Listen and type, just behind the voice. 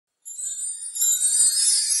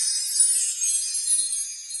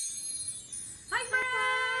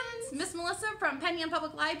Miss Melissa from Penn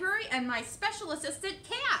Public Library and my special assistant,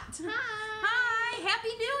 Kat. Hi. Hi, Happy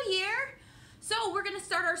New Year. So we're going to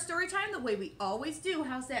start our story time the way we always do.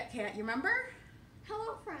 How's that, Kat? You remember?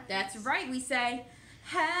 Hello, friends. That's right. We say,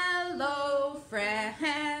 hello,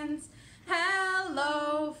 friends.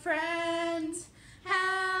 Hello, friends.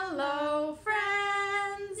 Hello,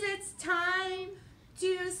 friends. It's time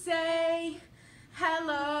to say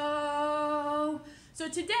hello. So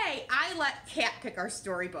today, I let Kat pick our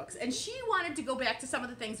storybooks, and she wanted to go back to some of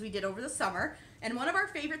the things we did over the summer, and one of our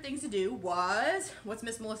favorite things to do was, what's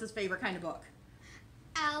Miss Melissa's favorite kind of book?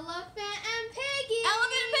 Elephant and Piggy.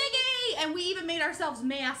 Elephant and Piggy! And we even made ourselves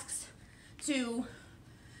masks to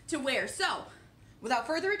wear. So, without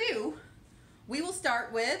further ado, we will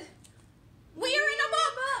start with, We're in a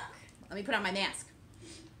Book! Let me put on my mask.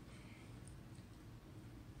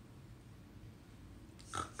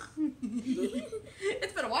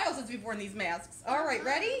 It's been a while since we've worn these masks. All right,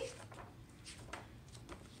 ready?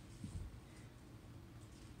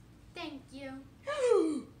 Thank you.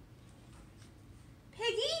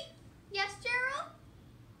 Piggy? Yes, Gerald?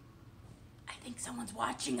 I think someone's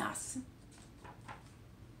watching us.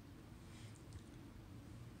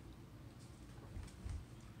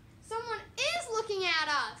 Someone is looking at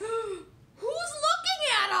us. Who's looking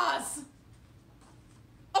at us?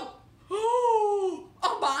 Oh,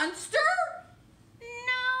 a monster?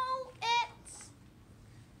 No, it's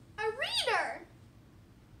a reader.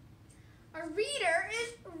 A reader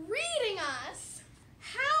is reading us.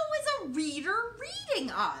 How is a reader reading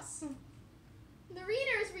us? The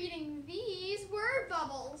reader is reading these word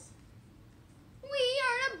bubbles. We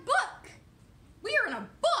are in a book. We are in a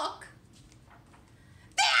book?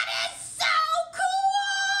 That is so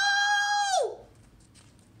cool!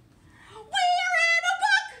 We are in a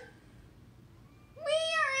book! We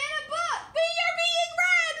are in a book. We are being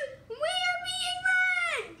read! We are being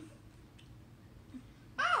read.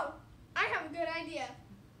 Oh, I have a good idea.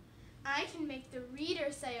 I can make the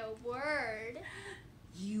reader say a word.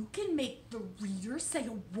 You can make the reader say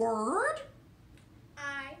a word?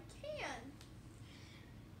 I can.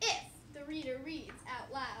 If the reader reads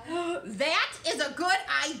out loud. That is a good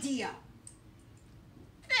idea.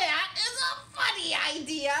 That is a funny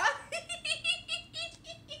idea.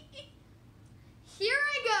 Here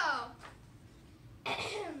I go.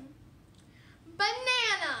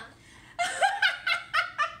 Banana.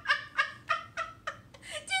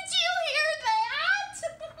 Did you hear that?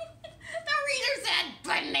 The reader said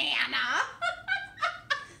banana.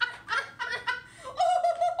 Oh,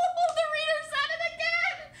 the reader said it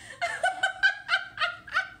again.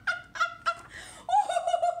 Oh,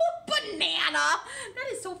 banana. That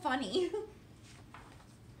is so funny.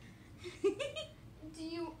 Do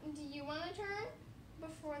you want to turn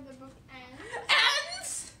before the book ends?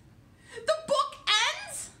 Ends? The book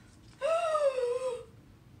ends?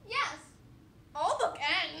 Yes. All book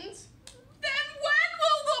ends. Then when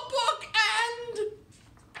will the book end?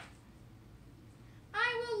 I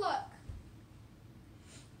will look.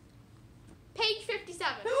 Page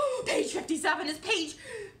 57. Page 57 is page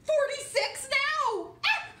 46 now.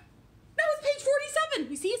 Now it's page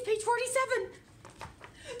 47. You see, it's page 47.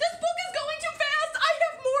 This book is going too fast. I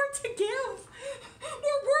have more to give.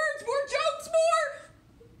 More words, more jokes, more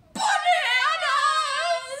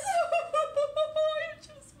bananas. I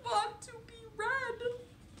just want to be read.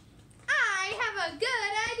 I have a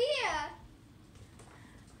good idea.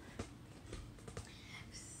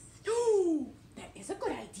 Ooh, that is a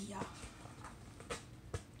good idea.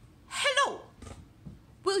 Hello.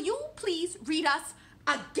 Will you please read us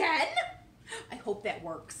again? I hope that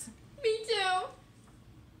works. Me too.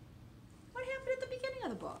 What happened at the beginning of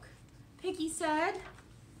the book? Piggy said,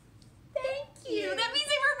 thank you. you. That means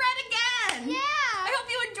they were read again. Yeah. I hope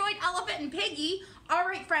you enjoyed Elephant and Piggy. All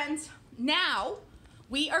right, friends. Now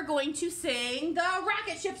we are going to sing the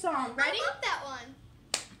rocket ship song. Ready? I love that one.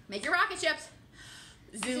 Make your rocket ships.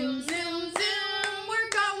 Zoom, zoom, zoom. We're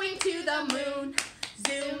going to the moon.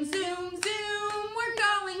 Zoom, zoom, zoom. We're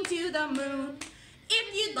going to the moon.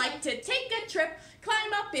 If you'd like to take a trip,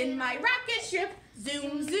 climb up in my rocket ship.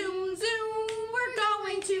 Zoom, zoom, zoom. We're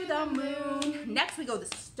going to the moon. Next we go the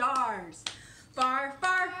stars. Far,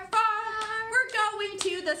 far, far. We're going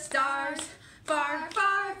to the stars. Far,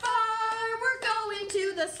 far, far. We're going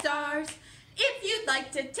to the stars. If you'd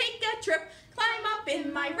like to take a trip, climb up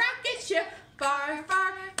in my rocket ship. Far,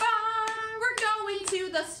 far, far. We're going to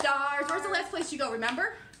the stars. Where's the last place you go,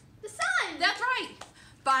 remember? The sun. That's right.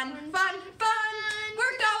 Fun, fun, fun.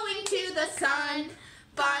 We're going to the sun.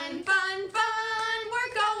 Fun, fun, fun.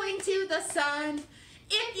 We're going to the sun.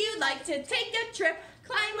 If you'd like to take a trip,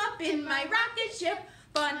 climb up in my rocket ship.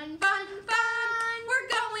 Fun, fun, fun. we're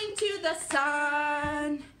going to the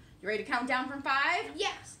sun. You ready to count down from 5?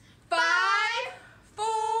 Yes. 5, 4,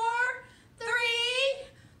 3,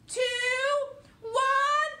 2, 1.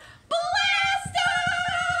 Blast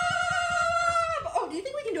off! Oh, do you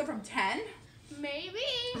think we can do it from 10? Maybe.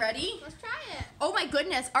 Ready? Let's try it. Oh my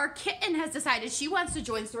goodness, our kitten has decided she wants to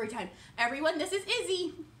join Storytime. Everyone, this is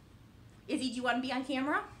Izzy. Izzy, do you want to be on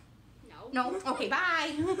camera? No. No? Okay,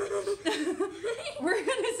 bye. We're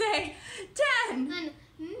going to say 10, 9.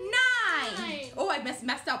 Oh, I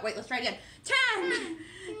messed up. Wait, let's try it again. 10,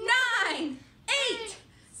 9, 8,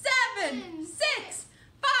 7, 6,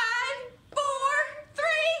 5, 4, 3,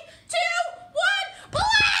 2, 1.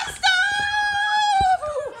 Blast off!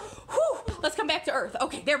 Whew. Let's come back to Earth.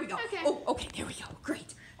 Okay, there we go. Okay. Oh, okay, there we go.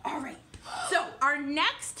 Great. All right. So our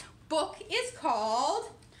next book is called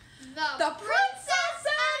The Princess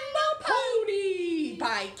and the Pony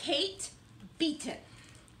by Kate Beaton.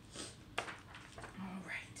 All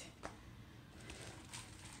right.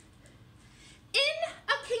 In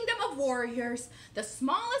a kingdom of warriors, the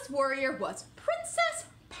smallest warrior was Princess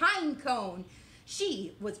Pinecone.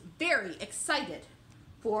 She was very excited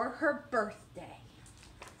for her birthday.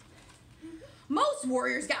 Most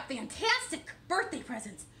warriors got fantastic birthday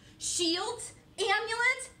presents. Shields,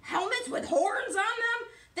 amulets, helmets with horns on them,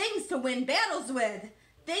 things to win battles with,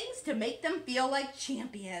 things to make them feel like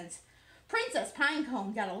champions. Princess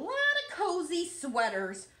Pinecone got a lot of cozy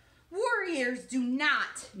sweaters. Warriors do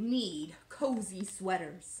not need cozy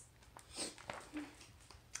sweaters.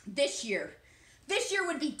 This year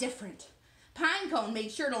would be different. Pinecone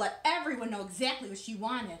made sure to let everyone know exactly what she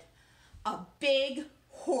wanted. A big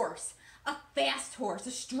horse, a fast horse,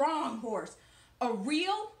 a strong horse, a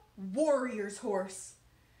real warrior's horse.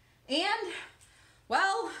 And,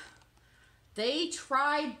 well, they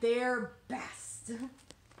tried their best.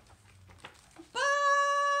 But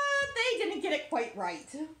they didn't get it quite right.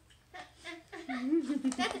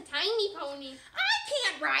 That's a tiny pony. I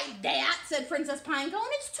can't ride that, said Princess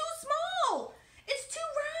Pinecone. It's too small. It's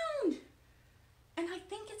too round. And I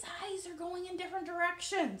think its eyes are going in different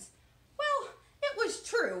directions. Well, it was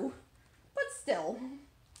true, but still.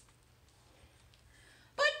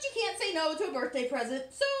 But you can't say no to a birthday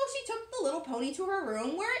present, so she took the little pony to her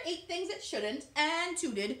room where it ate things it shouldn't and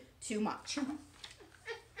tooted too much.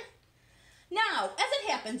 Now, as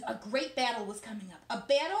it happens, a great battle was coming up. A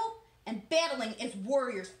battle, and battling is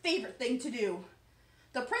warriors' favorite thing to do.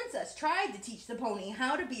 The princess tried to teach the pony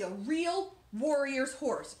how to be a real warrior's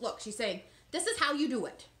horse. Look, she's saying, this is how you do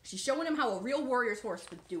it. She's showing him how a real warrior's horse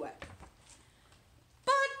would do it.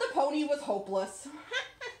 But the pony was hopeless.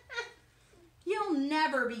 You'll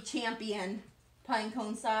never be champion,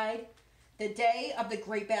 Pinecone sighed. The day of the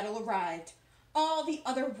great battle arrived. All the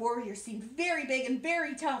other warriors seemed very big and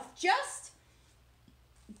very tough. Just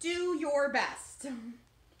do your best,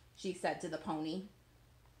 she said to the pony.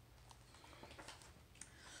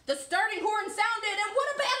 The starting horn sounded, and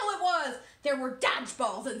what a battle it was! There were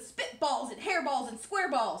dodgeballs and spitballs and hairballs and square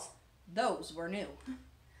balls. Those were new.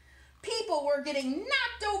 People were getting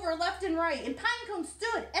knocked over left and right, and Pinecone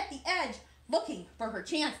stood at the edge looking for her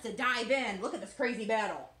chance to dive in. Look at this crazy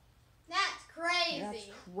battle. That's crazy. That's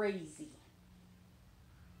crazy.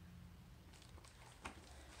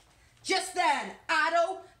 Just then,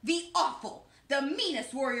 Otto the Awful, the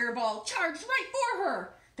meanest warrior of all, charged right for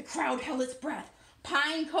her. The crowd held its breath.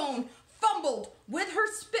 Pinecone fumbled with her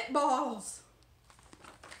spitballs.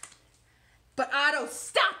 But Otto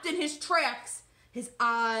stopped in his tracks. His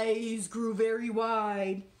eyes grew very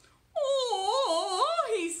wide.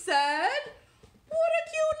 "Oh," he said, "what a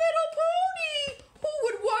cute little pony! Who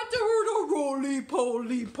would want to hurt a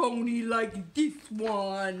roly-poly pony like this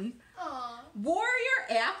one?" Aww. Warrior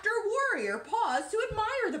after warrior paused to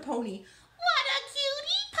admire the pony. "What a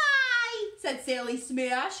cutie pie," said Sally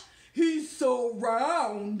Smash. "He's so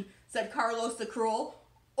round," said Carlos the Cruel.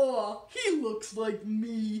 "Oh, he looks like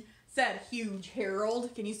me," said Huge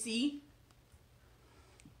Harold. Can you see?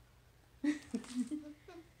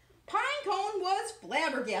 Pinecone was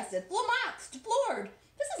flabbergasted, flummoxed, floored.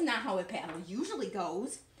 This is not how a battle usually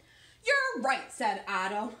goes. "You're right," said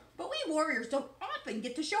Otto, "but we warriors don't often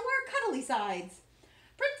get to show our cuddly sides."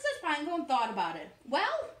 Princess Pinecone thought about it.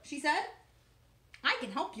 "Well," she said, "I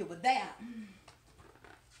can help you with that."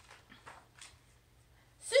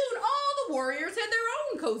 Soon all the warriors had their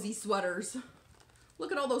own cozy sweaters.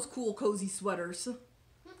 Look at all those cool cozy sweaters.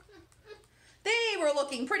 They were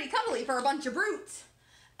looking pretty cuddly for a bunch of brutes.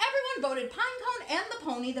 Everyone voted Pinecone and the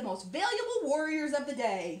pony the most valuable warriors of the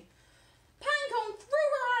day. Pinecone threw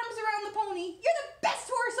her arms around the pony. "You're the best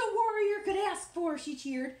horse a warrior could ask for," she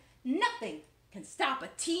cheered. "Nothing can stop a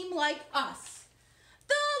team like us."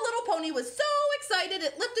 The little little pony was so excited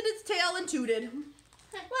it lifted its tail and tooted.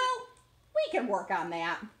 Well, we can work on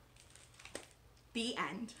that. The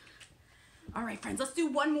end. All right, friends, let's do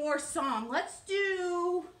one more song. Let's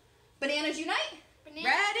do Bananas Unite. Bananas.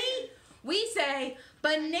 Ready? We say,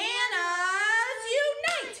 bananas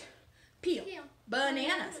unite. Peel,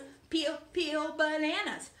 bananas. Peel, peel,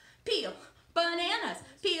 bananas. Peel, bananas.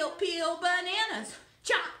 Peel, peel, bananas.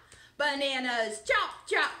 Chop, bananas. Chop,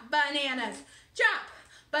 chop, bananas. Chop,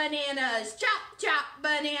 bananas. Chop, chop,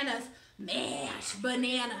 bananas. Mash,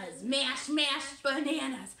 bananas. Mash, mash,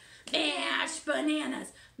 bananas. Mash,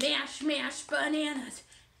 bananas. Mash, mash, bananas.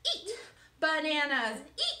 Eat, bananas.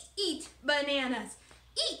 Eat, eat, bananas.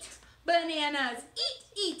 Eat, bananas. Eat,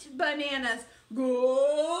 eat, bananas.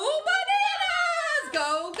 Go, bananas.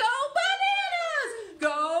 Go, go, bananas.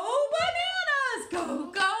 Go, bananas.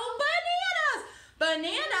 Go, go, bananas.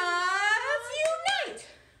 Bananas unite.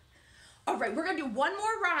 All right, we're going to do one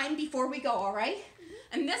more rhyme before we go, all right?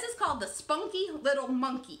 And this is called the Spunky Little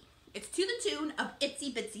Monkey. It's to the tune of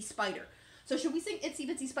Itsy Bitsy Spider. So should we sing Itsy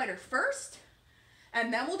Bitsy Spider first?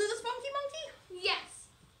 And then we'll do the Spunky Monkey? Yes.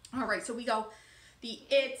 All right, so we go, the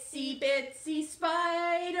itsy bitsy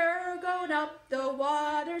spider going up the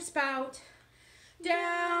water spout.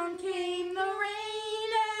 Down came the rain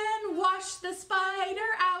and washed the spider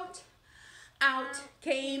out. Out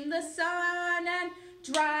came the sun and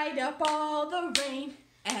dried up all the rain.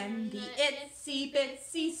 And the itsy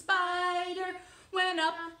bitsy spider went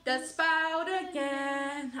up the spout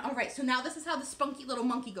again. All right, so now this is how the spunky little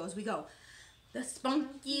monkey goes. We go, the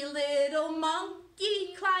spunky little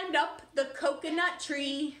monkey climbed up the coconut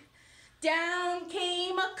tree. Down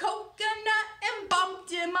came a coconut and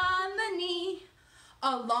bumped him on the knee.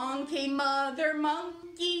 Along came Mother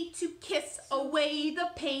Monkey to kiss away the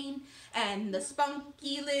pain. And the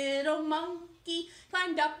spunky little monkey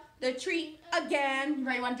climbed up the tree again. You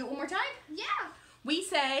ready? Want to do it one more time? Yeah. We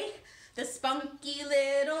say, the spunky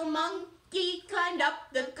little monkey climbed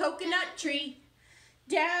up the coconut tree.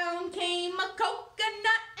 Down came a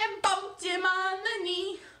coconut and bumped him on the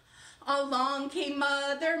knee. Along came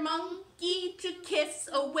Mother Monkey to kiss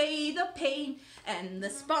away the pain. And the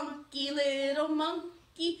spunky little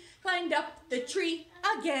monkey climbed up the tree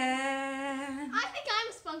again. I think I'm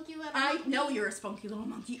a spunky little I monkey. know you're a spunky little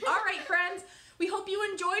monkey. All right, friends. We hope you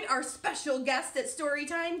enjoyed our special guest at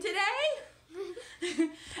Storytime today.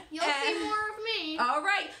 You'll see more of me. All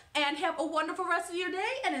right, and have a wonderful rest of your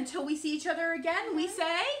day. And until we see each other again, we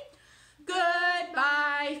say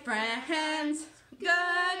goodbye, friends.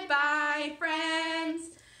 Goodbye, friends.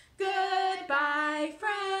 Goodbye,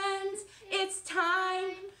 friends. It's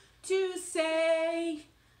time to say